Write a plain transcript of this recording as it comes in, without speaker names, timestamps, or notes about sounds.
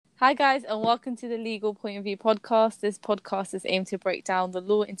Hi, guys, and welcome to the Legal Point of View podcast. This podcast is aimed to break down the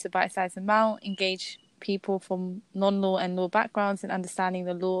law into bite-sized amount, engage people from non-law and law backgrounds in understanding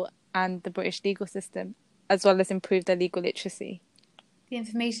the law and the British legal system, as well as improve their legal literacy. The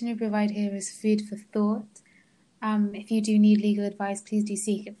information we provide here is food for thought. If you do need legal advice, please do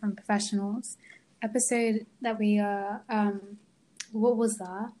seek it from professionals. Episode that we are, what was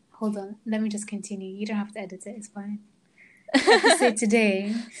that? Hold on, let me just continue. You don't have to edit it, it's fine. Episode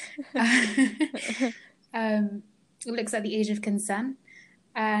today looks at the age of consent,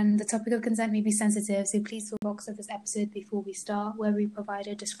 and the topic of consent may be sensitive, so please fill the box of this episode before we start, where we provide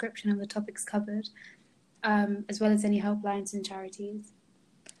a description of the topics covered, as well as any helplines and charities.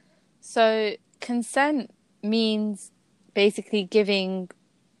 So consent means basically giving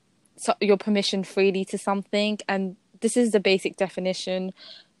your permission freely to something, and this is the basic definition.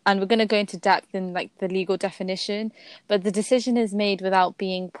 And we're going to go into depth in the legal definition, but the decision is made without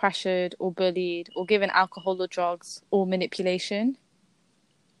being pressured or bullied or given alcohol or drugs or manipulation.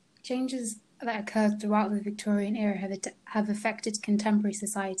 Changes that occurred throughout the Victorian era have affected contemporary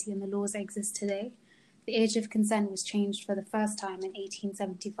society and the laws that exist today. The age of consent was changed for the first time in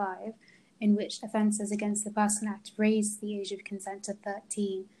 1875, in which Offences Against the Person Act raised the age of consent to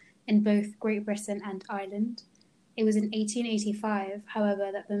 13 in both Great Britain and Ireland. It was in 1885,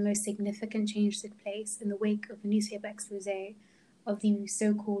 however, that the most significant change took place in the wake of a newspaper expose of the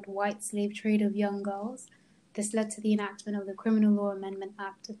so-called white slave trade of young girls. This led to the enactment of the Criminal Law Amendment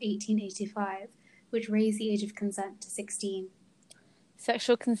Act of 1885, which raised the age of consent to 16.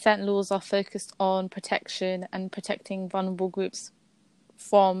 Sexual consent laws are focused on protection and protecting vulnerable groups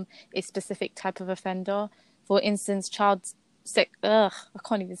from a specific type of offender. For instance, child sexual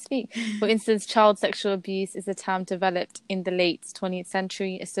abuse is a term developed in the late 20th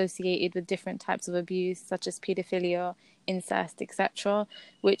century associated with different types of abuse, such as paedophilia, incest, etc.,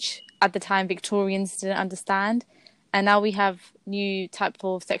 which at the time Victorians didn't understand. And now we have new type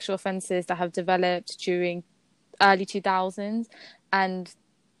of sexual offences that have developed during early 2000s and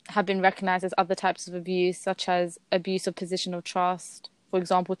have been recognised as other types of abuse, such as abuse of position of trust, for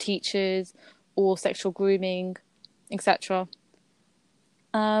example, teachers, or sexual grooming, etc.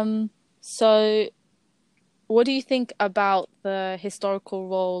 So what do you think about the historical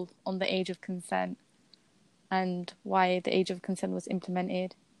role on the age of consent and why the age of consent was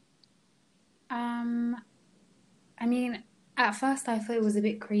implemented? I mean, at first I thought it was a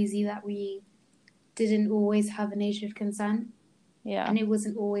bit crazy that we didn't always have an age of consent. Yeah. And it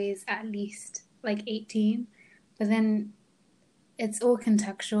wasn't always at least 18. But then it's all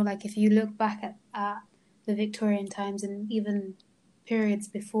contextual. Like if you look back at the Victorian times and even periods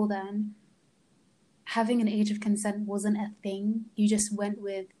before then, having an age of consent wasn't a thing. You just went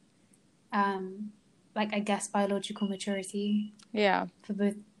with, I guess, biological maturity. Yeah. For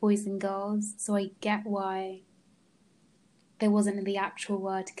both boys and girls. So I get why there wasn't the actual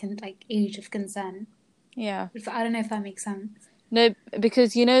word age of consent. Yeah. I don't know if that makes sense. No,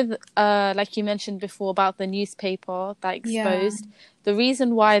 because like you mentioned before about the newspaper that exposed, the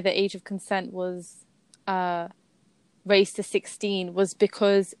reason why the age of consent was raised to 16 was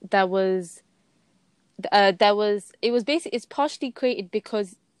because it's partially created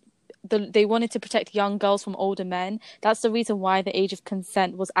because they wanted to protect young girls from older men. That's the reason why the age of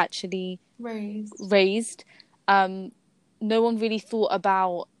consent was actually raised. No one really thought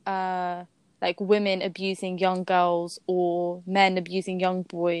about women abusing young girls or men abusing young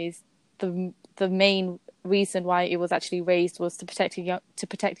boys. The main reason why it was actually raised was to protect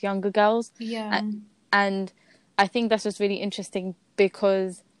younger girls. Yeah. And I think that's just really interesting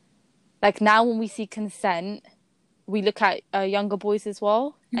because now when we see consent, we look at younger boys as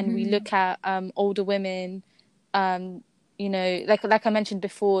well, and we look at older women. Like I mentioned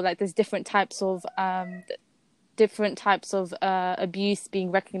before, there's different types of abuse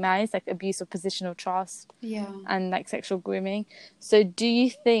being recognized, like abuse of position of trust, and sexual grooming. So do you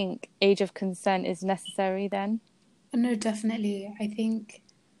think age of consent is necessary then? No, definitely. I think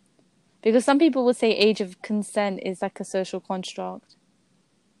because some people would say age of consent is like a social construct.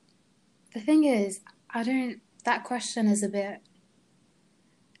 The thing is, that question is a bit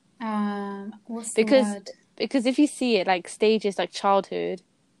what's the word? Because if you see it stages like childhood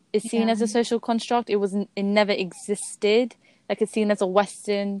is seen as a social construct. It never existed. It's seen as a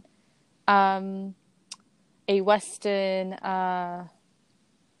Western theory? What's the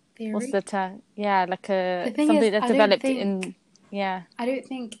term? Yeah, something that's developed in. Yeah. I don't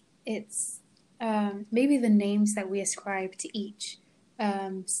think it's maybe the names that we ascribe to each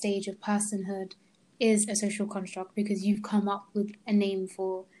stage of personhood is a social construct because you've come up with a name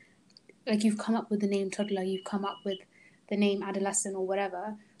for, you've come up with the name toddler, you've come up with the name adolescent or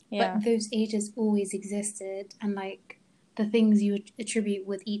whatever. Yeah. but those ages always existed, and like the things you attribute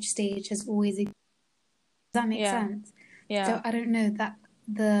with each stage has always existed. Does that make Yeah. sense? Yeah. So I don't know, that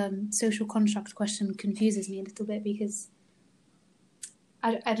the social construct question confuses me a little bit, because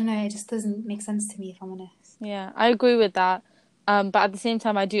I don't know, it just doesn't make sense to me, if I'm honest. Yeah. I agree with that. But at the same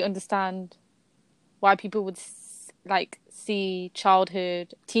time, I do understand why people would like see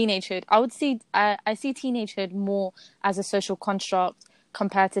childhood, teenagehood. I see teenagehood more as a social construct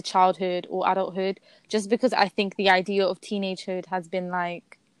compared to childhood or adulthood, just because I think the idea of teenagehood has been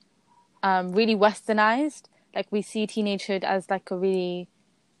like really westernized. Like we see teenagehood as like a really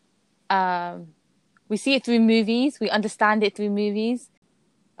we see it through movies, we understand it through movies.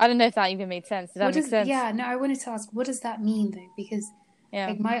 I don't know if that even made sense. Does that What make does, sense? yeah, no, I wanted to ask, what does that mean though? Because Yeah.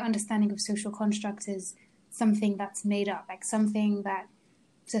 like my understanding of social construct is something that's made up, like something that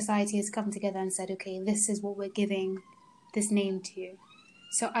society has come together and said, okay, this is what we're giving this name to.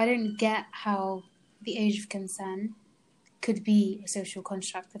 So I don't get how the age of consent could be a social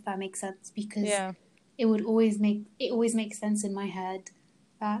construct, if that makes sense, because Yeah. it always makes sense in my head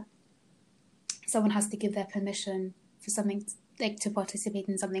that someone has to give their permission for something, like to participate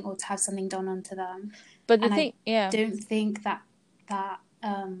in something or to have something done onto them. But the And I thing, yeah, don't think that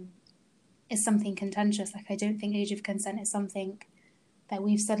is something contentious. Like I don't think age of consent is something that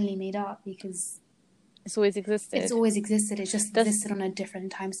we've suddenly made up, because it's always it's existed. always existed. It's just That's existed on a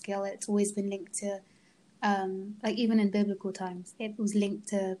different time scale. It's always been linked to, like even in biblical times, it was linked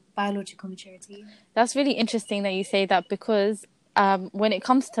to biological maturity. that's really interesting that you say that because when it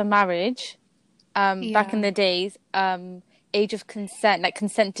comes to marriage, back in Yeah, the days, age of consent, like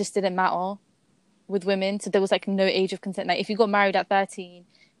consent just didn't matter with women. So there was like no age of consent. Like if you got married at 13,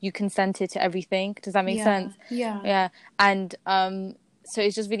 you consented to everything. Does that make yeah, sense? yeah, Yeah. And so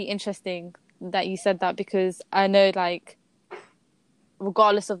it's just really interesting that you said that because I know like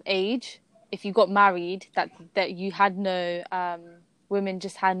regardless of age, if you got married, that you had no women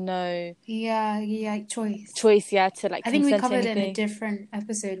just had no yeah. Choice. choice, yeah, to like I think we consent to covered it in a anything. different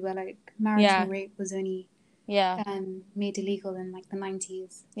episode where like marital Yeah, rape was only yeah, made illegal in like the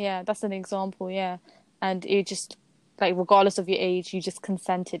 90s. yeah. That's an example, yeah. And it just like regardless of your age, you just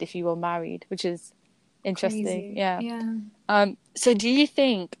consented if you were married, which is interesting. Crazy. Yeah. Yeah. So do you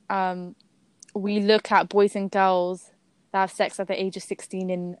think we look at boys and girls that have sex at the age of 16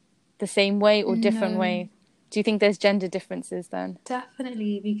 in the same way or different No, way? Do you think there's gender differences then?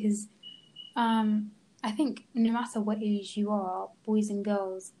 definitely, because I think no matter what age you are, boys and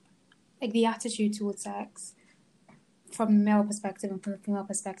girls, like the attitude towards sex from the male perspective and from the female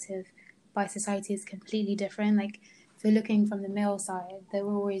perspective by society is completely different. Like if you're looking from the male side, they're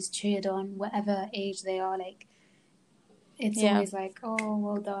always cheered on whatever age they are. Like it's Yeah. always like, oh,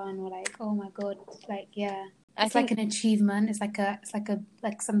 well done, or like, oh my god, like yeah. I It's like think an achievement.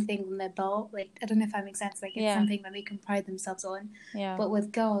 Like something on their belt. Like I don't know if that makes sense. Like it's yeah, something that they can pride themselves on. yeah. But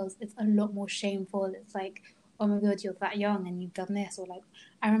with girls, it's a lot more shameful. It's like, oh my god, you're that young and you've done this. Or like,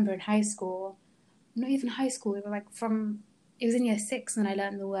 I remember in high school, not even high school, it was like it was in year 6 when I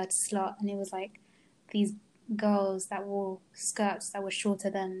learned the word slut, and it was like these girls that wore skirts that were shorter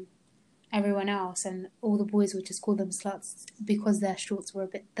than everyone else, and all the boys would just call them sluts because their skirts were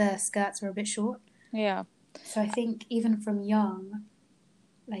a bit short. Yeah. So I think even from young,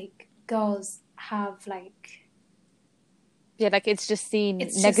 like girls have like Yeah, like it's just seen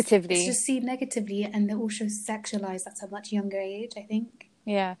it's negatively. just seen negatively, and they're also sexualized at a much younger age, I think.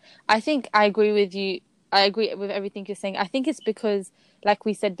 Yeah. I think I agree with you. I agree with everything you're saying. I think it's because, like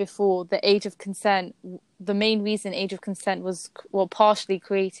we said before, the age of consent, the main reason age of consent was, well, partially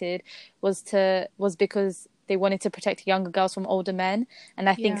created was because they wanted to protect younger girls from older men. And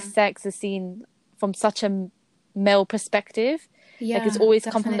I think Yeah. sex is seen from such a male perspective. Like it's Yeah, always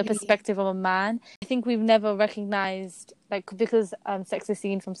come from the definitely. perspective of a man. I think we've never recognized, like, because sex is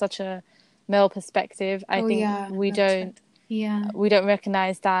seen from such a male perspective, I Oh think yeah, perspective. Yeah, we don't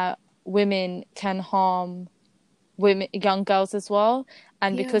recognize that women can harm young girls as well.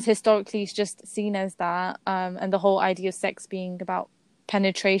 And yeah, because historically it's just seen as that, and the whole idea of sex being about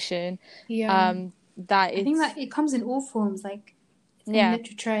penetration, yeah. that I think it's that it comes in all forms, like in yeah.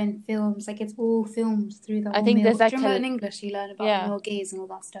 literature and films, like it's all filmed through the I whole think male. there's Do you like remember a in English you learn about yeah, male gaze and all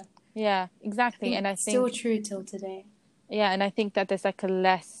that stuff? yeah, I exactly. think And I it's still think true till today. yeah, and I think that there's like a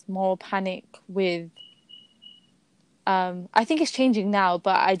less moral panic with I think it's changing now,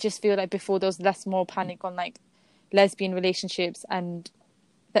 but I just feel like before there was less moral panic on like lesbian relationships and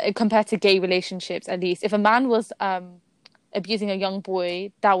compared to gay relationships. At least if a man was abusing a young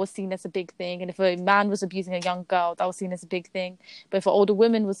boy, that was seen as a big thing. And if a man was abusing a young girl, that was seen as a big thing. But if an older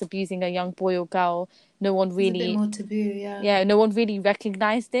woman was abusing a young boy or girl, no one It's a bit really, more taboo, yeah. no one really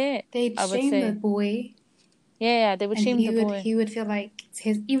recognized it, They'd I would shame the say. boy, Yeah, they would and shame the boy. he would feel like it's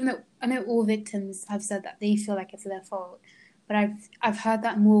his. Even though I know all victims have said that they feel like it's their fault, but I've heard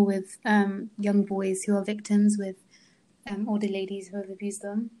that more with young boys who are victims with older ladies who have abused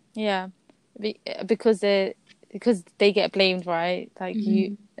them. Yeah, because they get blamed, right? Like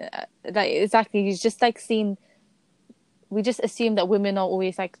like exactly. You just like seen. We just assume that women are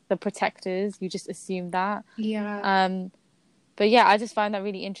always like the protectors. You just assume that. Yeah. But yeah, I just find that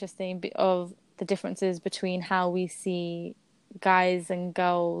really interesting of the differences between how we see guys and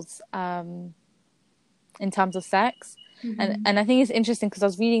girls in terms of sex. And I think it's interesting because I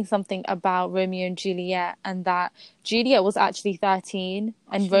was reading something about Romeo and Juliet, and that Juliet was actually 13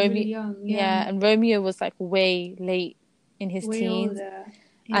 and She was Romeo, really young, yeah. and Romeo was like way late in his Way teens. older.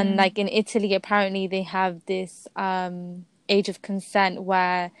 And Yeah. like in Italy, apparently they have this age of consent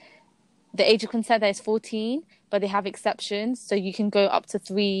where the age of consent there is 14, but they have exceptions. So you can go up to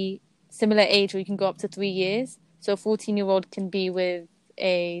similar age, or you can go up to 3 years. So a 14-year-old can be with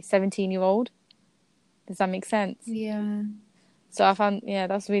a 17-year-old. Does that make sense? Yeah. So I found,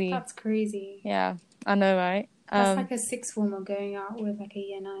 that's really, That's crazy. yeah, I know, right? That's like a sixth former going out with like a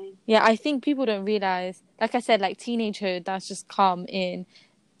year 9. Yeah, I think people don't realize, like I said, like teenagehood, that's just come in,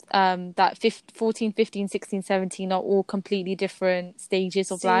 that 14, 15, 16, 17 are all completely different stages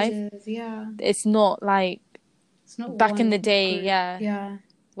of life. Stages, yeah. It's not like It's not back in the one day, group. Yeah.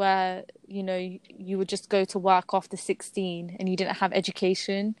 where, you would just go to work after 16 and you didn't have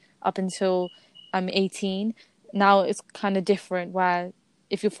education up until 18. Now it's kind of different where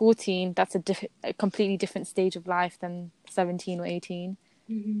if you're 14, that's a completely different stage of life than 17 or 18.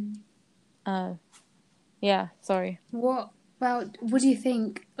 Yeah, sorry. What do you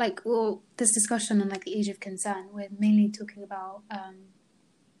think, like, well, this discussion on like the age of consent, we're mainly talking about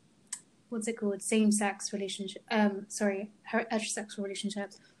what's it called, same-sex relationship, heterosexual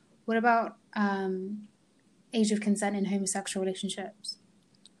relationships. What about age of consent in homosexual relationships?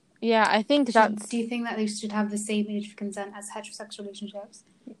 Yeah, I think that's... Do you think that they should have the same age of consent as heterosexual relationships?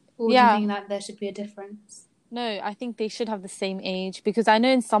 Or do Yeah. you think that there should be a difference? No, I think they should have the same age, because I know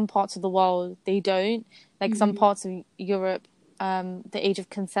in some parts of the world they don't. Like some parts of Europe, the age of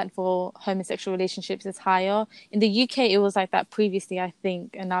consent for homosexual relationships is higher. In the UK, it was like that previously, I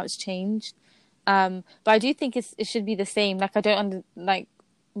think, and now it's changed. But I do think it should be the same. Like I don't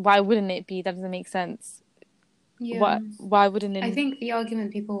why wouldn't it be? That doesn't make sense. Yeah. Why wouldn't it? I think the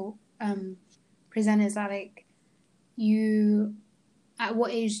argument people present is that, like, at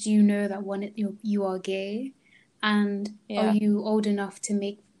what age do you know that you are gay, and are you old enough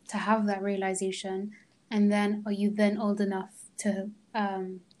to have that realization, and then are you then old enough to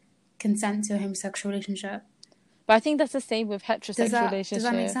consent to a homosexual relationship? But I think that's the same with heterosexual relationships.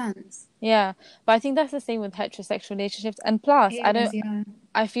 Does that make sense? Yeah, but I think that's the same with heterosexual relationships. And plus,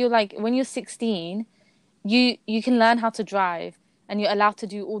 I feel like when you're 16, you can learn how to drive and you're allowed to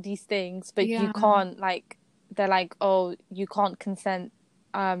do all these things, but you can't, like, they're like, oh, you can't consent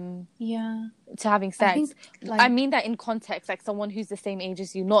to having sex. I mean that in context, like someone who's the same age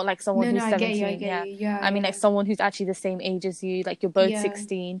as you, not like someone who's 17. I get you. Yeah, I mean like someone who's actually the same age as you, like you're both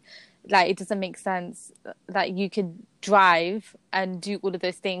 16. Like it doesn't make sense that you could drive and do all of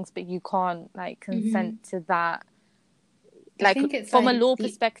those things, but you can't like consent to that. Like from a law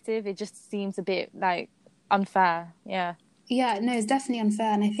perspective, it just seems a bit like unfair. Yeah, no, it's definitely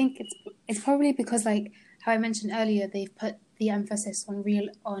unfair, and I think it's probably because, like how I mentioned earlier, they've put the emphasis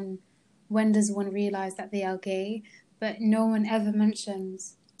on when does one realize that they are gay, but no one ever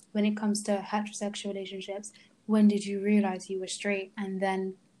mentions, when it comes to heterosexual relationships, when did you realize you were straight and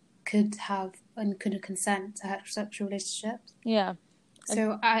then could consent to heterosexual relationships? Yeah.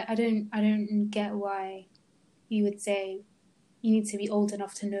 So I don't get why you would say you need to be old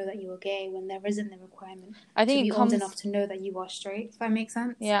enough to know that you are gay when there isn't the requirement to be old enough to know that you are straight, if that makes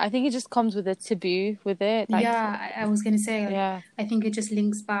sense. Yeah, I think it just comes with a taboo with it. Like, I was going to say, I think it just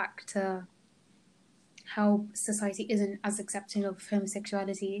links back to how society isn't as accepting of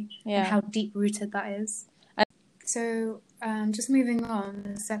homosexuality and how deep-rooted that is. So, just moving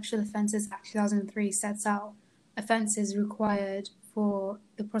on, the Sexual Offences Act 2003 sets out offences required for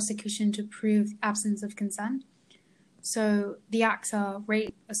the prosecution to prove absence of consent. So the acts are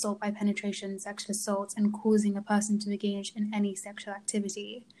rape, assault by penetration, sexual assault, and causing a person to engage in any sexual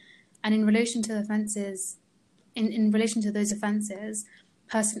activity. And in relation to offences, in relation to those offences,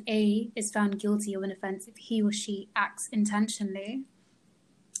 person A is found guilty of an offence if he or she acts intentionally,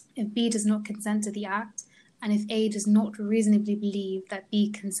 if B does not consent to the act, and if A does not reasonably believe that B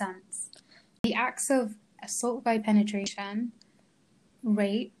consents. The acts of assault by penetration,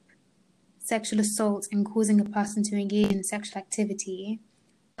 rape, sexual assault, and causing a person to engage in sexual activity,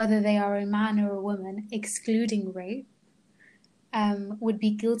 whether they are a man or a woman, excluding rape, would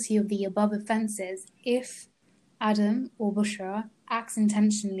be guilty of the above offences if Adam or Bushra acts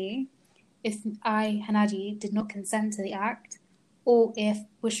intentionally, if I, Hanadi, did not consent to the act, or if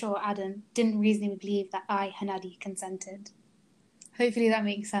Bushra or Adam didn't reasonably believe that I, Hanadi, consented. Hopefully that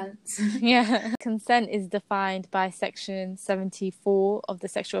makes sense. Yeah. Consent is defined by Section 74 of the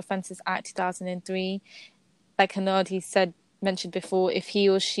Sexual Offences Act 2003. Like Hanadi mentioned before, if he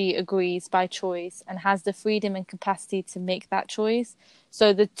or she agrees by choice and has the freedom and capacity to make that choice.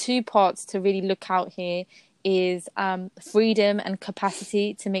 So the two parts to really look out here is freedom and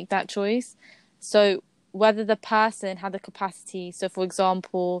capacity to make that choice. So whether the person had the capacity, so for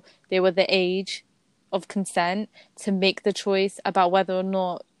example, they were the age of consent to make the choice about whether or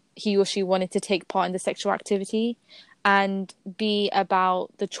not he or she wanted to take part in the sexual activity, and B,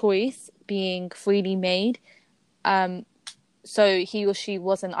 about the choice being freely made. So he or she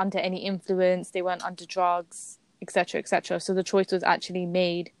wasn't under any influence, they weren't under drugs, etc., etc. So the choice was actually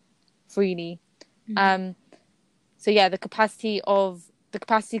made freely. So yeah, the capacity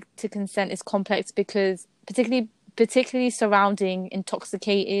to consent is complex because particularly surrounding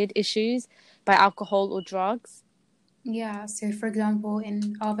intoxicated issues by alcohol or drugs. Yeah, so for example,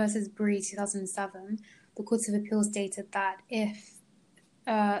 in R versus Bree 2007, the Courts of Appeal stated that if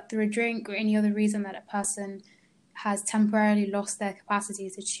through a drink or any other reason that a person has temporarily lost their capacity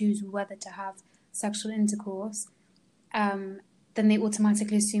to choose whether to have sexual intercourse, then they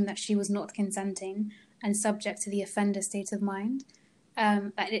automatically assume that she was not consenting and subject to the offender's state of mind.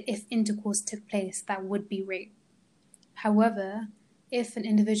 That if intercourse took place, that would be rape. However, if an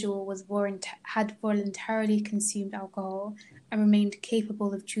individual had voluntarily consumed alcohol and remained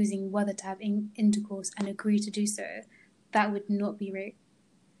capable of choosing whether to have intercourse and agreed to do so, that would not be rape.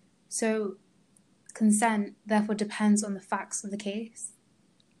 So consent therefore depends on the facts of the case.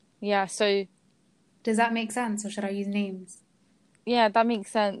 Yeah, so does that make sense, or should I use names? Yeah, that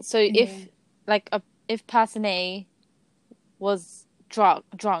makes sense. So Okay. if person A was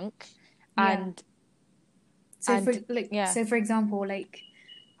drunk and so for example,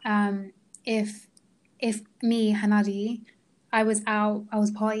 if me, Hanadi, I was out, I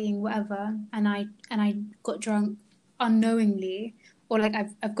was partying, whatever, and I got drunk unknowingly, or like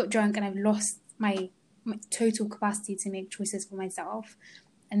I've got drunk and I've lost my total capacity to make choices for myself,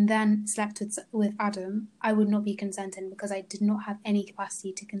 and then slept with Adam, I would not be consenting because I did not have any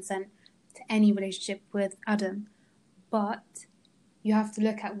capacity to consent to any relationship with Adam. But you have to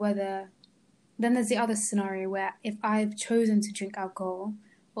look at whether... Then there's the other scenario where if I've chosen to drink alcohol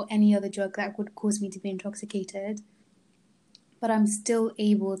or any other drug that would cause me to be intoxicated, but I'm still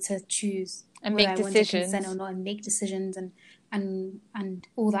able to choose and whether make I want to decisions consent or not, and make decisions and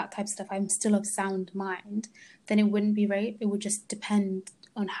all that type of stuff, I'm still of sound mind, then it wouldn't be rape. It would just depend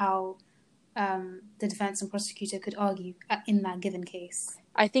on how the defense and prosecutor could argue in that given case.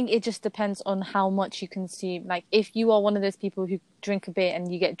 I think it just depends on how much you consume. Like, if you are one of those people who drink a bit and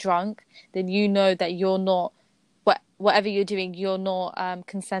you get drunk, then you know that you're not, whatever you're doing, you're not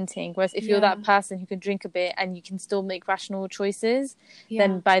consenting. Whereas if you're that person who can drink a bit and you can still make rational choices,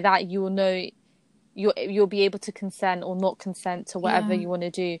 then by that you will know you'll be able to consent or not consent to whatever you want to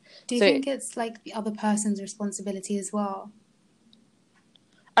do. Do you think it's like the other person's responsibility as well?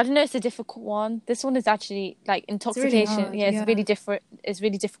 I don't know, it's a difficult one. This one is actually like intoxication. It's really different. It's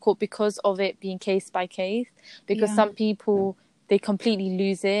really difficult because of it being case by case. Because some people, they completely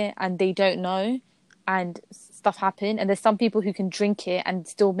lose it and they don't know, and stuff happen. And there's some people who can drink it and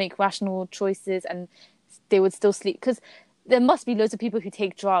still make rational choices, and they would still sleep. Because there must be loads of people who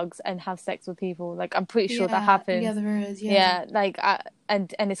take drugs and have sex with people. Like, I'm pretty sure that happens. Yeah, there is.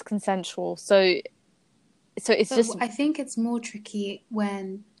 And it's consensual. So it's I think it's more tricky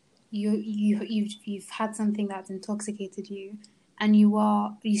when you've had something that's intoxicated you, and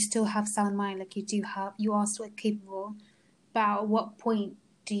you still have sound mind, like you are still capable. But at what point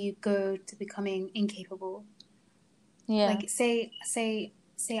do you go to becoming incapable? Yeah. Like say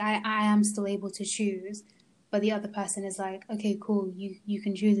I am still able to choose, but the other person is like, okay, cool, you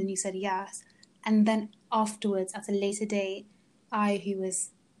can choose, and you said yes, and then afterwards at a later date, I, who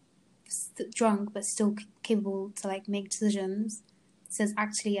was drunk but still capable to like make decisions, says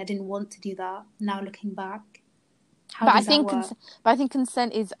actually I didn't want to do that. Now looking back, but I think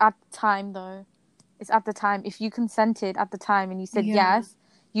consent is at the time though. It's at the time. If you consented at the time and you said yes,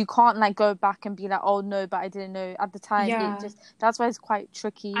 you can't like go back and be like, oh no, but I didn't know at the time. Yeah. That's why it's quite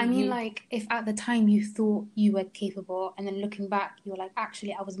tricky. I mean, like, if at the time you thought you were capable, and then looking back, you're like,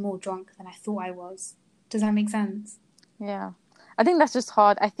 actually, I was more drunk than I thought I was. Does that make sense? Yeah. I think that's just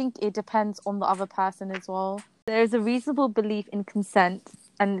hard. I think it depends on the other person as well. There is a reasonable belief in consent,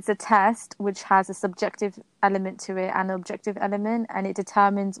 and it's a test which has a subjective element to it and an objective element, and it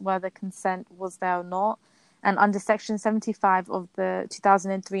determines whether consent was there or not. And under Section 75 of the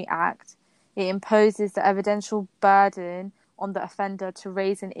 2003 Act, it imposes the evidential burden on the offender to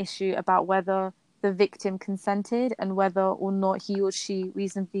raise an issue about whether the victim consented and whether or not he or she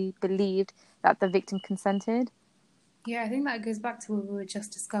reasonably believed that the victim consented. Yeah, I think that goes back to what we were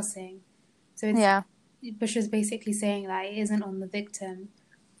just discussing. So it's Yeah. Bush is basically saying that it isn't on the victim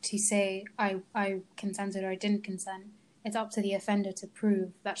to say I consented or I didn't consent. It's up to the offender to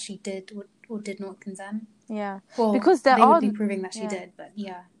prove that she did or did not consent. Yeah. Well, Because they would be proving that she yeah. did, but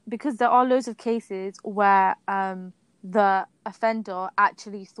yeah. Because there are loads of cases where the offender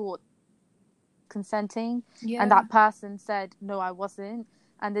actually thought consenting Yeah. and that person said no, I wasn't.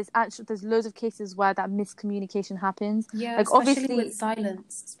 And there's loads of cases where that miscommunication happens. Yeah, like especially obviously with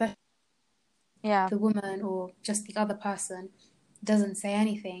silence, especially yeah the woman or just the other person doesn't say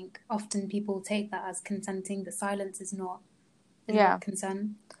anything. Often people take that as consenting. The silence is not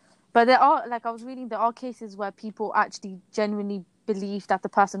consent. But there are, like I was reading, there are cases where people actually genuinely believe that the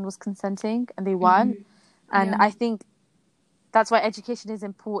person was consenting and they weren't. And I think that's why education is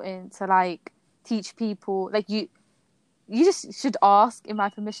important, to like teach people. Like you just should ask, in my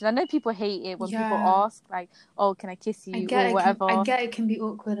permission. I know people hate it when people ask, like, oh, can I kiss you or whatever. I get it can be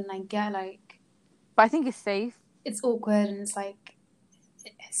awkward, and I get but I think it's safe. It's awkward, and it's like,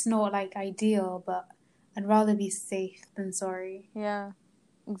 it's not like ideal, but I'd rather be safe than sorry. Yeah,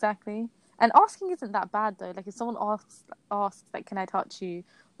 exactly. And asking isn't that bad though. Like if someone asks like, can I touch you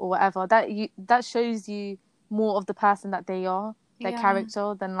or whatever, that shows you more of the person that they are, their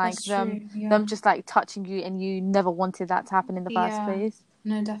character, than like them just like touching you and you never wanted that to happen in the first place.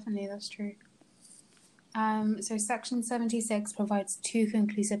 No, definitely, that's true. So Section 76 provides two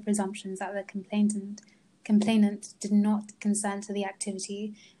conclusive presumptions that the complainant did not consent to the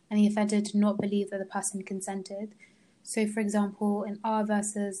activity and the offender did not believe that the person consented. So, for example, in R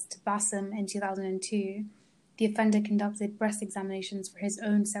versus Tabassum in 2002, the offender conducted breast examinations for his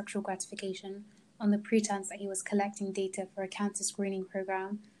own sexual gratification on the pretense that he was collecting data for a cancer screening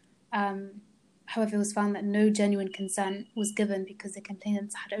program. However, it was found that no genuine consent was given because the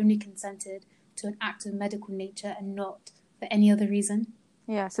complainants had only consented to an act of medical nature and not for any other reason.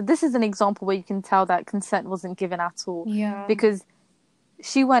 Yeah, so this is an example where you can tell that consent wasn't given at all. Yeah. Because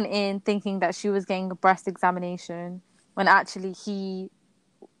she went in thinking that she was getting a breast examination when actually he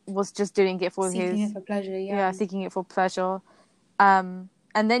was just doing it for seeking it for pleasure. Yeah, seeking it for pleasure. And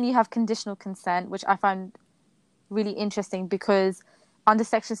then you have conditional consent, which I find really interesting because under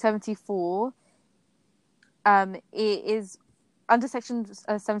Section 74, it is under Section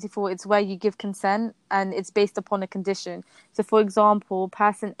 74, it's where you give consent and it's based upon a condition. So, for example,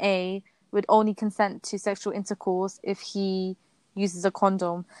 person A would only consent to sexual intercourse if he uses a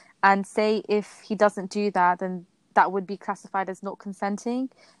condom. And say if he doesn't do that, then that would be classified as not consenting.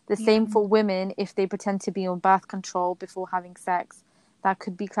 The same for women if they pretend to be on birth control before having sex. That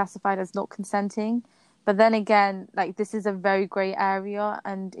could be classified as not consenting. But then again, like this is a very grey area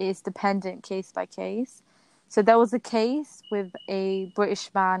and it's dependent case by case. So there was a case with a British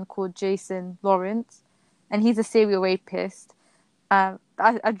man called Jason Lawrence, and he's a serial rapist. I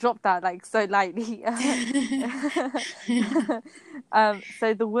dropped that like so lightly.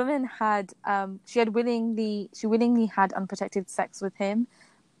 So the woman had she willingly had unprotected sex with him,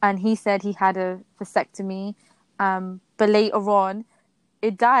 and he said he had a vasectomy. But later on,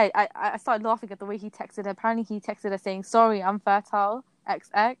 it died. I started laughing at the way he texted her. Apparently, he texted her saying, "Sorry, I'm fertile,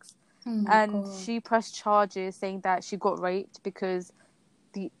 XX." And God. she pressed charges saying that she got raped because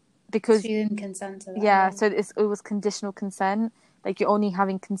she didn't consent to that. Yeah, so it was conditional consent. Like you're only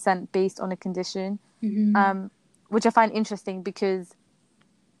having consent based on a condition, which I find interesting because,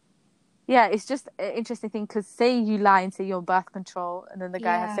 yeah, it's just an interesting thing. Because say you lie and say you're on birth control, and then the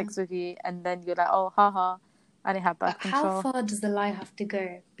guy has sex with you, and then you're like, oh, haha, I didn't have birth control. How far does the lie have to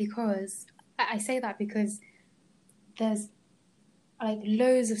go? Because I say that because there's like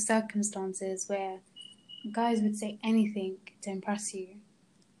loads of circumstances where guys would say anything to impress you.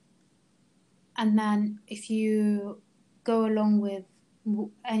 And then if you go along with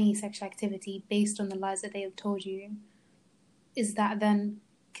any sexual activity based on the lies that they have told you, is that then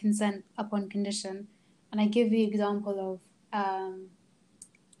consent upon condition? And I give the example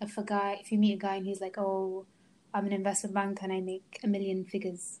of a guy, if you meet a guy and he's like, oh, I'm an investment banker and I make a million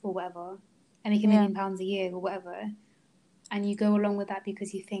figures or whatever. I make £1 Yeah. million a year or whatever. And you go along with that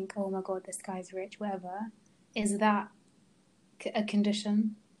because you think, oh my God, this guy's rich, whatever. Is that a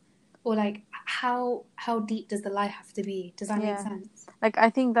condition? Or like, how deep does the lie have to be? Does that make Yeah. sense? Like, I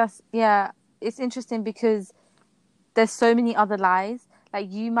think that's, yeah, it's interesting because there's so many other lies. Like,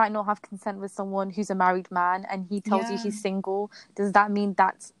 you might not have consent with someone who's a married man and he tells you Yeah. he's single. Does that mean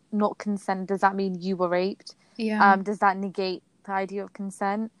that's not consent? Does that mean you were raped? Yeah. Does that negate the idea of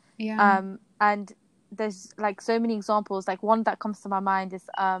consent? Yeah. And there's like so many examples. Like, one that comes to my mind is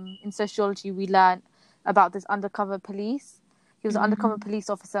in sociology we learned about this undercover police. He was an undercover police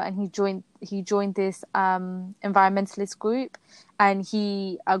officer and he joined this environmentalist group, and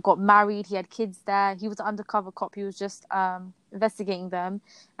he got married. He had kids there. He was an undercover cop. He was just investigating them.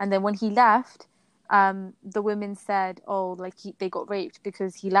 And then when he left, the women said, oh, like they got raped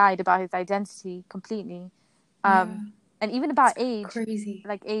because he lied about his identity completely. Yeah. And even about age, Crazy.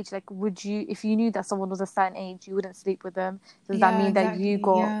 like would you, if you knew that someone was a certain age, you wouldn't sleep with them? Does that Yeah, mean that you exactly.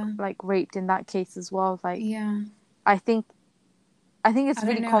 got Yeah. like raped in that case as well? Like, Yeah. I think it's I don't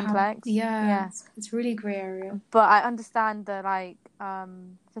really know how. complex. Yeah. Yeah. It's really grey area. But I understand the like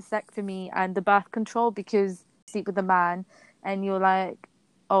vasectomy and the birth control, because you sleep with a man and you're like,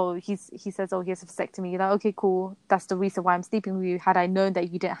 oh, he says, oh, he has a vasectomy. You're like, okay, cool. That's the reason why I'm sleeping with you. Had I known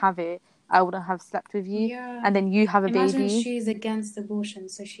that you didn't have it, I wouldn't have slept with you. Yeah. And then you have a Imagine baby. she's against abortion,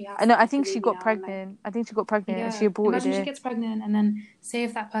 so she I has know. to I have the think she baby got now, and like, pregnant. I think she got pregnant and she yeah. aborted Imagine she it. gets pregnant, and then say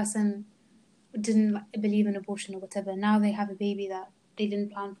if that person didn't like, believe in abortion or whatever, now they have a baby that they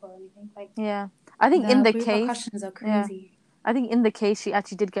didn't plan for or anything. Like, Yeah. I think in the the case, repercussions are yeah. crazy. I think in the case she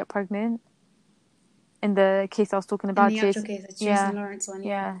actually did get pregnant. In the case I was talking In about, the actual case, the yeah, Jason Lawrence one,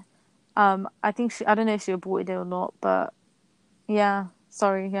 yeah. yeah. I think I don't know if she aborted it or not, but yeah,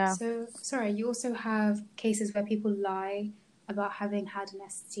 sorry, yeah. So, sorry, you also have cases where people lie about having had an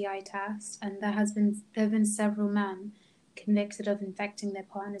STI test, and there have been several men convicted of infecting their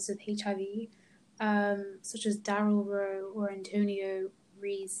partners with HIV, such as Daryl Rowe or Antonio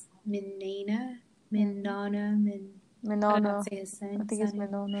Rees I don't know how to Minona, say his I think it's surname.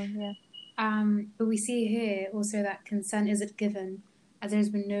 Minona, yeah. But we see here also that consent isn't given, as there has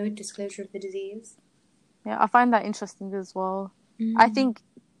been no disclosure of the disease. Yeah, I find that interesting as well. I think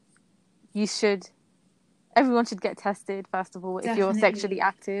everyone should get tested, first of all, if you're sexually Definitely.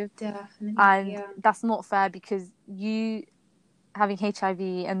 active. Definitely, And yeah. that's not fair, because you having HIV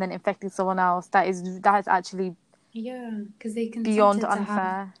and then infecting someone else, that is actually Yeah, because they beyond consented to have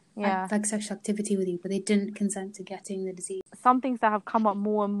unfair. Yeah. like sexual activity with you, but they didn't consent to getting the disease. Some things that have come up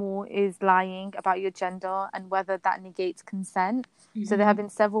more and more is lying about your gender and whether that negates consent. So there have been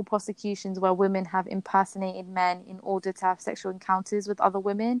several prosecutions where women have impersonated men in order to have sexual encounters with other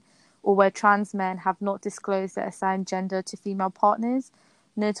women, or where trans men have not disclosed their assigned gender to female partners.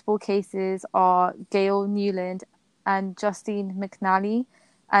 Notable cases are Gail Newland and Justine McNally.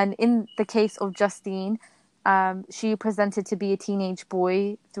 And in the case of Justine, she presented to be a teenage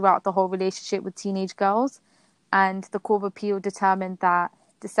boy throughout the whole relationship with teenage girls. And the Court of Appeal determined that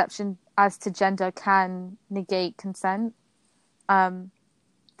deception as to gender can negate consent.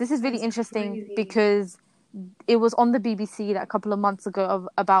 This is really That's interesting crazy. because it was on the BBC like a couple of months ago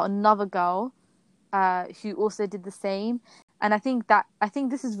about another girl who also did the same. And I think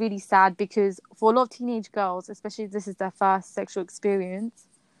this is really sad, because for a lot of teenage girls, especially if this is their first sexual experience,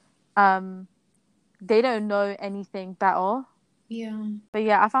 they don't know anything better. Yeah. But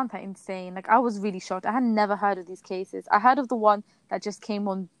yeah, I found that insane. Like, I was really shocked. I had never heard of these cases. I heard of the one that just came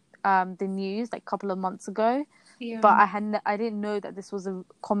on the news like a couple of months ago, Yeah. but I didn't know that this was a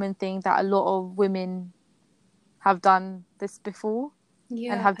common thing, that a lot of women have done this before and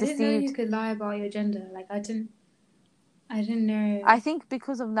Yeah. have I didn't know you deceived. could lie about your gender. Like I didn't know. I think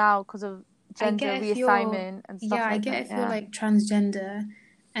because of I gender get if you're reassignment and yeah, stuff I like get that. if you're Yeah. like transgender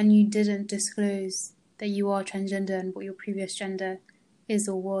and you didn't disclose that you are transgender and what your previous gender is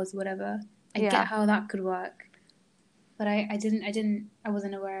or was, whatever. I Yeah. get how that could work. But I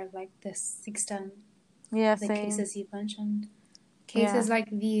wasn't aware of like this extent. Yeah, The same. cases you've mentioned. Yeah. Cases like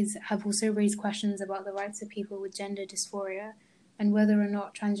these have also raised questions about the rights of people with gender dysphoria and whether or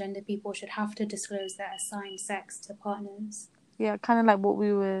not transgender people should have to disclose their assigned sex to partners. Yeah, kind of like what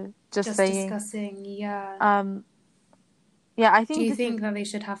we were just saying. Discussing, yeah. Yeah, I Do think you this is think that they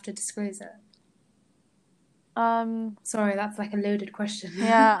should have to disclose it? um Sorry, that's like a loaded question.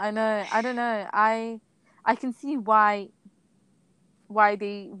 yeah, I know. I don't know. I can see why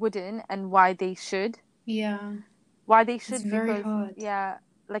they wouldn't and why they should. Yeah. Why they It's should, very because hard. yeah,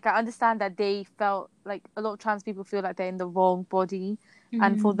 like I understand that they felt like a lot of trans people feel like they're in the wrong body,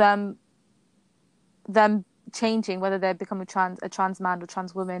 and for them changing, whether they're becoming a trans man or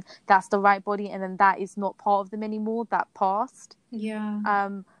trans woman, that's the right body, and then that is not part of them anymore, that past. Yeah.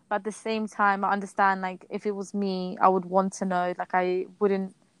 But at the same time, I understand, like, if it was me, I would want to know, like, I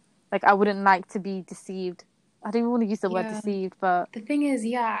wouldn't like to be deceived. I don't even want to use the word Yeah. deceived, but The thing is,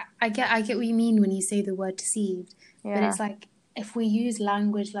 yeah, I get what you mean when you say the word deceived. But yeah, it's like, if we use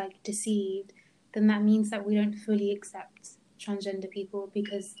language like deceived, then that means that we don't fully accept transgender people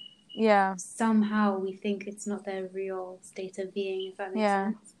because yeah, somehow we think it's not their real state of being, if that makes yeah,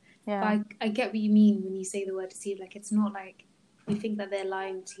 sense. yeah, But I get what you mean when you say the word deceived. Like, it's not like you think that they're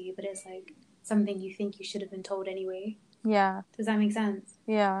lying to you, but it's like something you think you should have been told anyway. yeah, Does that make sense?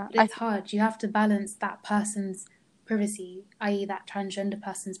 yeah. But it's hard. You have to balance that person's privacy, i.e., that transgender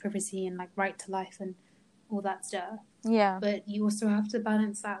person's privacy and like right to life and all that stuff. Yeah. But you also have to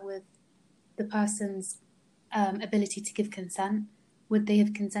balance that with the person's ability to give consent. Would they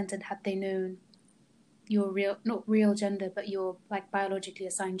have consented had they known your not real gender, but your like biologically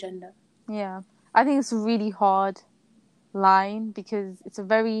assigned gender? Yeah. I think it's a really hard line because it's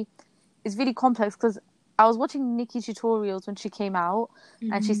really complex because I was watching Nikki tutorials when she came out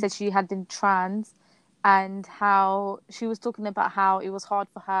and she said she had been trans and how she was talking about how it was hard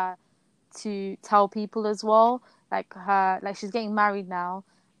for her to tell people as well. Like she's getting married now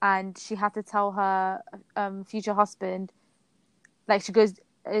and she had to tell her future husband, like she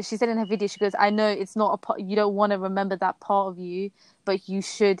said in her video, she goes, I know it's not a part, you don't want to remember that part of you, but you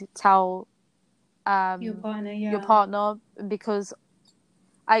should tell Your partner, your yeah. partner because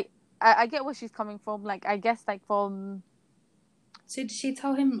I get where she's coming from. Like I guess like from So did she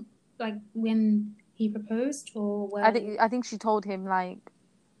tell him like when he proposed or when? I think she told him like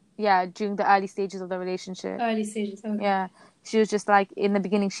during the early stages of the relationship. Early stages. Okay. Yeah, she was just like in the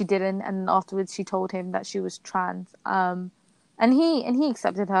beginning she didn't, and afterwards she told him that she was trans. And he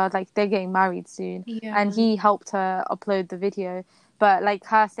accepted her. Like they're getting married soon, Yeah. and he helped her upload the video. But like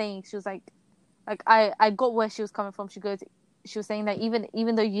her saying, she was like I got where she was coming from. She was saying that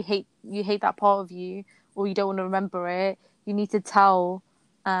even though you hate that part of you or you don't want to remember it, you need to tell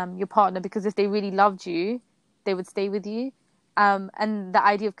your partner because if they really loved you, they would stay with you. And the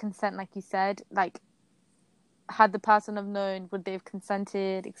idea of consent, like you said, like had the person have known, would they have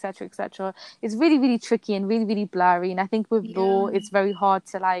consented, etc., etc. It's really, really tricky and really, really blurry. And I think with law, it's very hard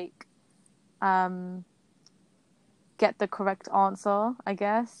to like get the correct answer, I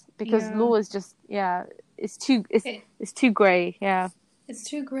guess, because law is just it's too grey. Yeah, it's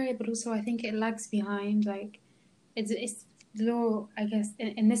too grey, but also I think it lags behind. Like it's law, I guess,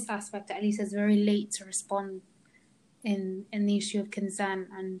 in this aspect at least, is very late to respond in the issue of consent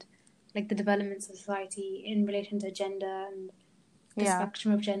and like the developments of society in relation to gender and the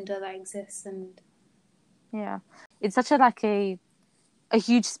spectrum of gender that exists. And it's such a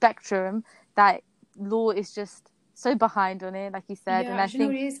huge spectrum that law is just so behind on it, like you said. Yeah, and I you know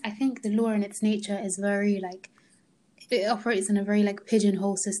what it is? I think the law in its nature is very like it operates in a very like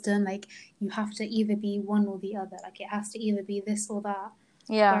pigeonhole system. Like you have to either be one or the other. Like it has to either be this or that.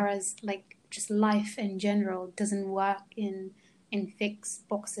 Yeah. Whereas like just life in general doesn't work in fixed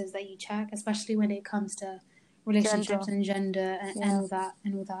boxes that you check, especially when it comes to relationships and gender and all that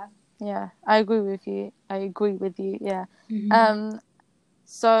and all that. Yeah, I agree with you. Yeah.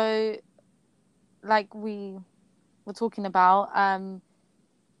 So like we were talking about, I'm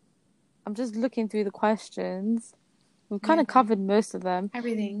just looking through the questions. We've kind of covered most of them.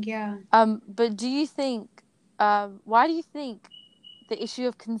 Everything, yeah. But do you think, why do you think the issue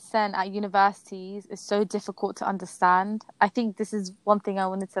of consent at universities is so difficult to understand? I think this is one thing I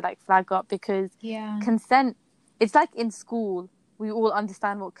wanted to like flag up because consent, it's like in school, we all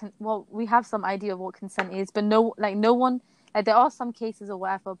understand we have some idea of what consent is, but no one, like there are some cases or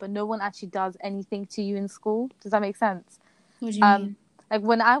whatever, but no one actually does anything to you in school. Does that make sense? What do you mean? Like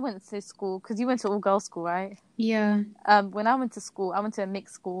when I went to school, because you went to all girls school, right? Yeah. When I went to school, I went to a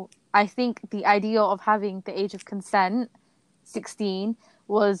mixed school. I think the idea of having the age of consent, 16,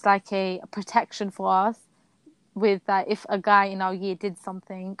 was like a protection for us, with that if a guy in our year did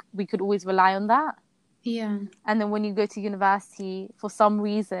something, we could always rely on that. Yeah. And then when you go to university, for some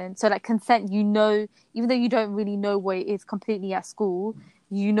reason, so like consent, even though you don't really know what it is completely at school,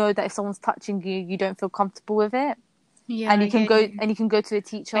 you know that if someone's touching you, you don't feel comfortable with it. Yeah, and you can go to a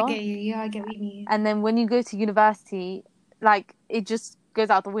teacher. I get you. Yeah, I get what you mean. And then when you go to university, like it just goes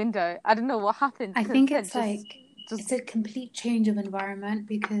out the window. I don't know what happens. I think it's it's a complete change of environment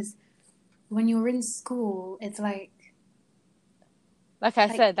because when you're in school, it's like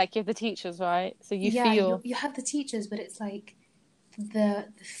I said, like you have the teachers, right? So you feel you have the teachers, but it's like the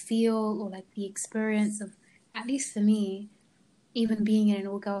feel or like the experience of, at least for me, even being in an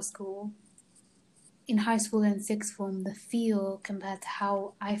all-girls school, in high school and sixth form, the feel compared to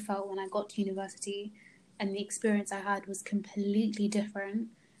how I felt when I got to university and the experience I had was completely different.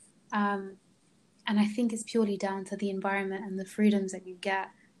 And I think it's purely down to the environment and the freedoms that you get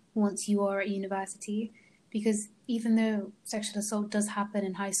once you are at university. Because even though sexual assault does happen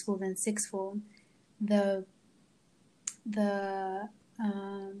in high school and sixth form, the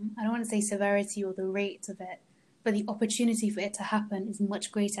I don't want to say severity or the rate of it, but the opportunity for it to happen is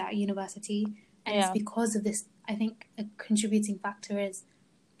much greater at university. And it's because of this, I think a contributing factor is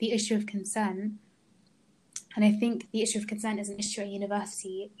the issue of consent. And I think the issue of consent is an issue at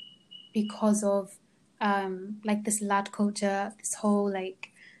university because of like this lad culture, this whole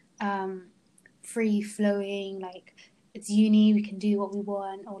like free flowing, like it's uni, we can do what we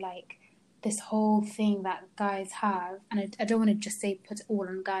want, or like this whole thing that guys have. And I don't want to just say put it all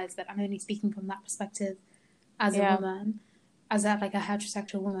on guys, but I'm only speaking from that perspective as a woman, as a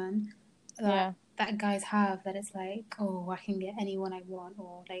heterosexual woman, that guys have, that it's like, oh, I can get anyone I want,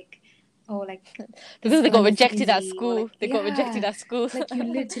 or like because they got rejected at school. Like, they got rejected at school. Like you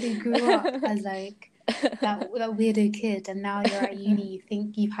literally grew up as like that weirdo kid, and now you're at uni, you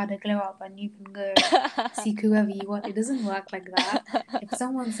think you've had a glow up and you can go seek whoever you want. It doesn't work like that. If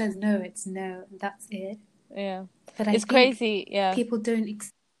someone says no, it's no, and that's it. Yeah. But it's crazy. Yeah. People don't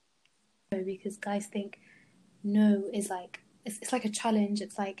because guys think no is like it's like a challenge.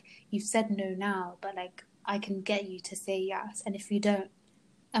 It's like you've said no now, but like I can get you to say yes, and if you don't,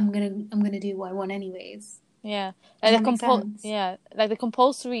 I'm gonna do what I want anyways. Yeah, like the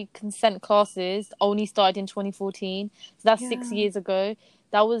compulsory consent classes only started in 2014, so that's 6 years ago.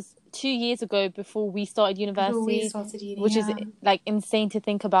 That was 2 years ago before we started university, which is like insane to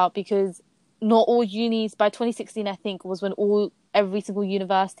think about, because not all unis by 2016 I think was when every single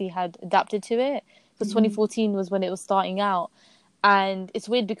university had adapted to it, because 2014 was when it was starting out. And it's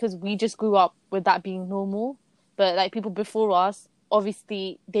weird because we just grew up with that being normal, but like people before us,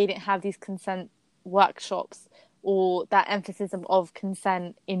 obviously they didn't have these consent workshops or that emphasis of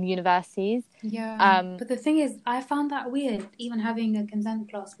consent in universities. But the thing is, I found that weird, even having a consent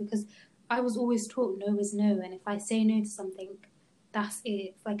class, because I was always taught no is no, and if I say no to something, that's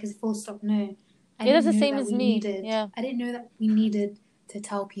it. Like it's full stop no. That's the same as me. I didn't know that we needed to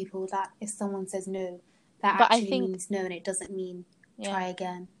tell people that if someone says no, that actually means no, and it doesn't mean try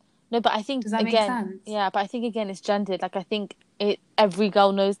again. No, but I think, does that make sense? Yeah, but I think again it's gendered. Like I think every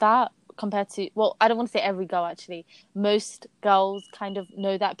girl knows that, compared to, well, I don't want to say every girl, actually. Most girls kind of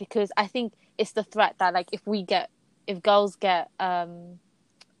know that, because I think it's the threat that, like, if girls get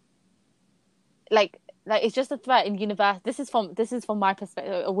like it's just a threat in university. This is from my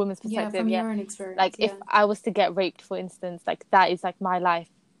perspective, a woman's perspective. From your own experience. Like if I was to get raped, for instance, like that is like my life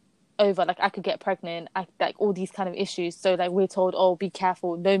over. Like I could get pregnant, like all these kind of issues. So like we're told, oh, be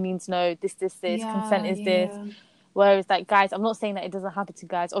careful, no means no, this consent is this. Whereas like guys, I'm not saying that it doesn't happen to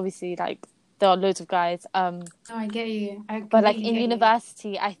guys, obviously, like there are loads of guys, no, I get you. But like in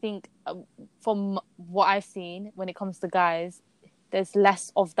university, I think from what I've seen when it comes to guys, there's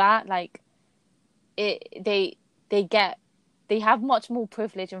less of that. Like they have much more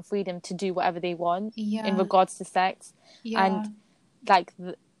privilege and freedom to do whatever they want in regards to sex. And like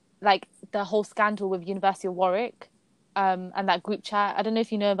the whole scandal with University of Warwick, and that group chat, I don't know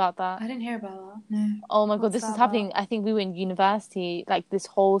if you know about that. I didn't hear about that, no. Oh my god, this is happening. I think we were in university, like this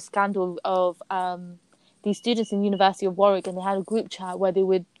whole scandal of these students in University of Warwick, and they had a group chat where they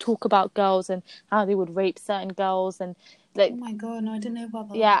would talk about girls and how they would rape certain girls, and like, oh my god, no, I didn't know about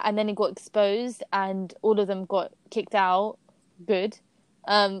that. Yeah, and then it got exposed and all of them got kicked out. Good.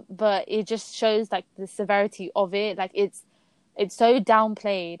 But it just shows like the severity of it. Like it's so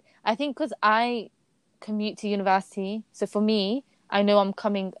downplayed. I think because I commute to university, so for me, I know I'm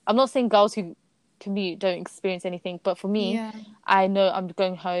not saying girls who commute don't experience anything, but for me, I know I'm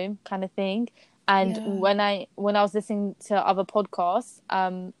going home kind of thing. And when I was listening to other podcasts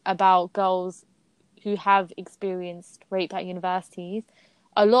about girls who have experienced rape at universities,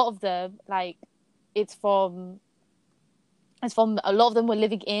 a lot of them, like it's from a lot of them were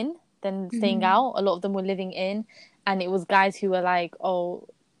living in, then staying out. A lot of them were living in, and it was guys who were like, oh,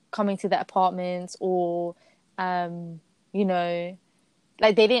 coming to their apartments, or you know,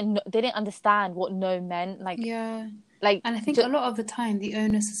 like they didn't understand what no meant. Like like, and I think a lot of the time the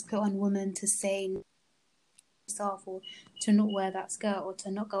onus is put on women to say yourself, or to not wear that skirt, or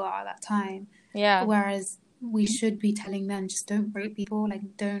to not go out at that time. Whereas we should be telling men, just don't rape people,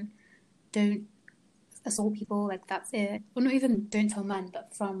 like don't assault people, like that's it. Or not even don't tell men,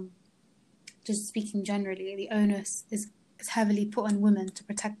 but from just speaking generally, the onus is heavily put on women to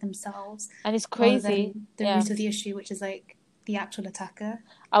protect themselves. And it's crazy. Rather than the root of the issue, which is like the actual attacker.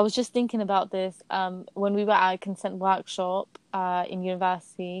 I was just thinking about this. When we were at a consent workshop in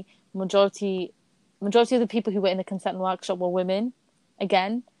university, majority of the people who were in the consent workshop were women.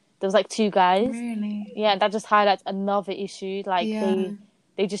 Again, there was like 2 guys. Really? Yeah, that just highlights another issue. Like Yeah.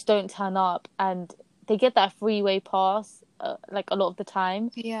 they just don't turn up, and they get that freeway pass like a lot of the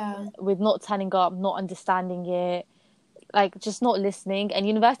time Yeah. with not turning up, not understanding it, like just not listening. And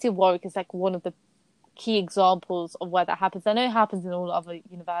University of Warwick is like one of the key examples of where that happens. I know it happens in all other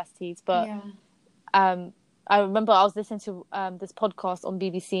universities, but Yeah. I remember I was listening to this podcast on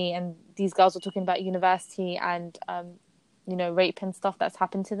BBC, and these girls were talking about university and rape and stuff that's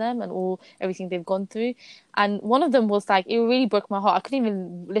happened to them and everything they've gone through. And one of them was like, it really broke my heart. I couldn't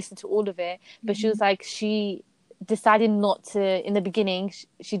even listen to all of it, but she was like, she decided not to, in the beginning,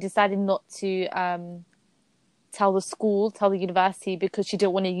 she decided not to tell the university because she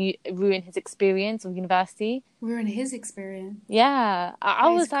didn't want to ruin his experience of university. Ruin his experience. Yeah, I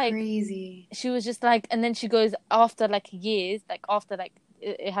was like, crazy. She was just like, and then she goes after like years, like after like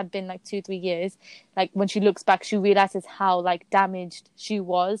it had been like 2-3 years, like when she looks back, she realizes how like damaged she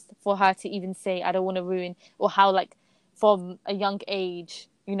was for her to even say, I don't want to ruin, or how like from a young age,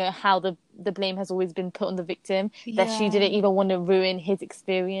 how the blame has always been put on the victim, that she didn't even want to ruin his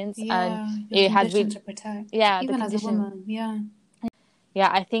experience. And the it had condition to protect. Yeah, even the as a condition. woman. Yeah,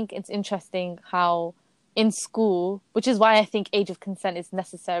 I think it's interesting how in school, which is why I think age of consent is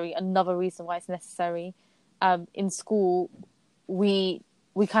necessary, another reason why it's necessary, in school, we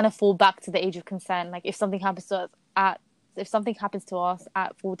kind of fall back to the age of consent. Like if something happens to us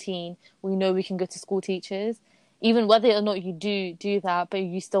at 14, we know we can go to school teachers, even whether or not you do that, but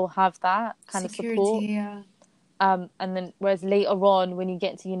you still have that kind Security, of support. Yeah. And then whereas later on when you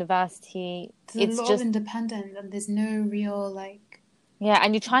get to university, there's a lot of independence, and there's no real like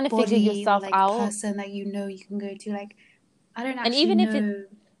and you're trying to figure yourself out, person that you can go to. Like I don't actually and even know.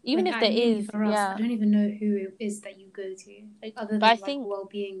 Even if there is, for us, I don't even know who it is that you go to, like other than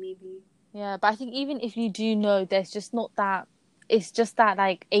well-being, maybe. Yeah, but I think even if you do know, there's just not that. It's just that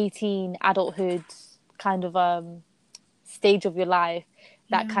like 18 adulthood kind of stage of your life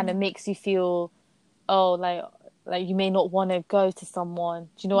that kind of makes you feel, oh, like you may not want to go to someone.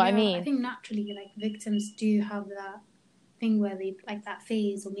 Do you know what I mean? I think naturally, like victims do have that thing where they like that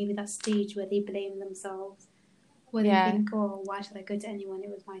phase, or maybe that stage where they blame themselves. Where they think, oh, why should I go to anyone? It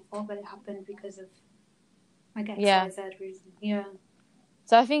was my fault, but it happened because of like X, Y, Z reason. Yeah.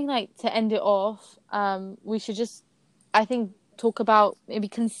 So I think like to end it off, we should just, I think, talk about maybe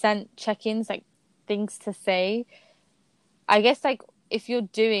consent check-ins, like things to say. I guess like if you're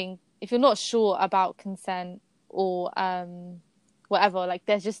not sure about consent or whatever, like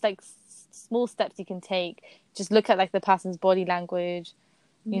there's just like small steps you can take. Just look at like the person's body language,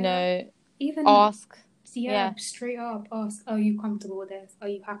 even ask. Straight up ask, are you comfortable with this? Are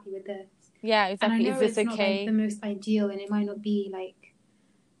you happy with this? Yeah, exactly. And I know it's not like the most ideal, and it might not be like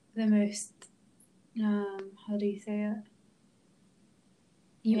the most how do you say it?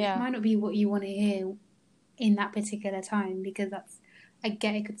 It might not be what you want to hear in that particular time, because I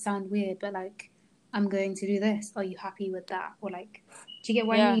get it could sound weird, but like, I'm going to do this. Are you happy with that? Or like, do you get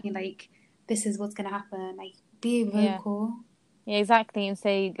what I mean? Like, this is what's gonna happen. Like, be vocal. Yeah, exactly. And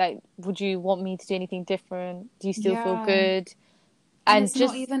say like, would you want me to do anything different? Do you still feel good? And it's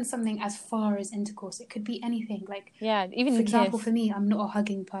not even something as far as intercourse. It could be anything. Like, even for example, for me, I'm not a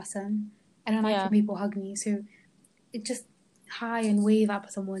hugging person. I don't like when people hug me. So it just hi and wave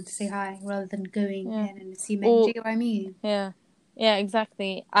at someone to say hi, rather than going in and assuming. Do you get what I mean? Yeah,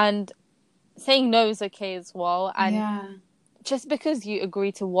 exactly. And saying no is okay as well. And just because you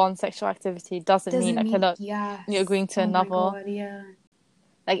agree to one sexual activity doesn't mean you're agreeing to another. God,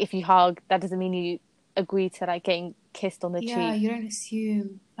 Like if you hug, that doesn't mean you agree to like getting kissed on the cheek. Yeah, you don't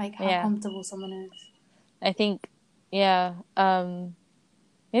assume like how comfortable someone is. I think, so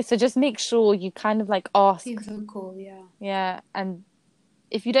just make sure you kind of like ask. Be vocal, and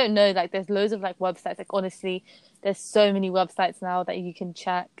if you don't know, like there's loads of like websites. Like honestly, there's so many websites now that you can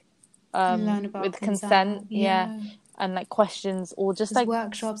check learn about with consent. And like questions, or just there's like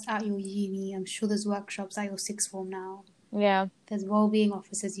workshops at your uni. I'm sure there's workshops at your sixth form now. Yeah. There's well-being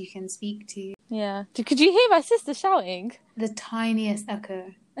officers you can speak to. Yeah. Could you hear my sister shouting? The tiniest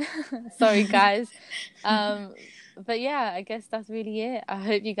echo. Sorry, guys. But yeah, I guess that's really it. I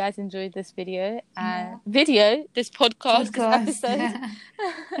hope you guys enjoyed this video. This podcast. This episode.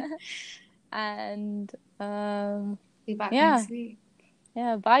 And be back next week.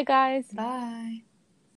 Yeah, bye guys. Bye.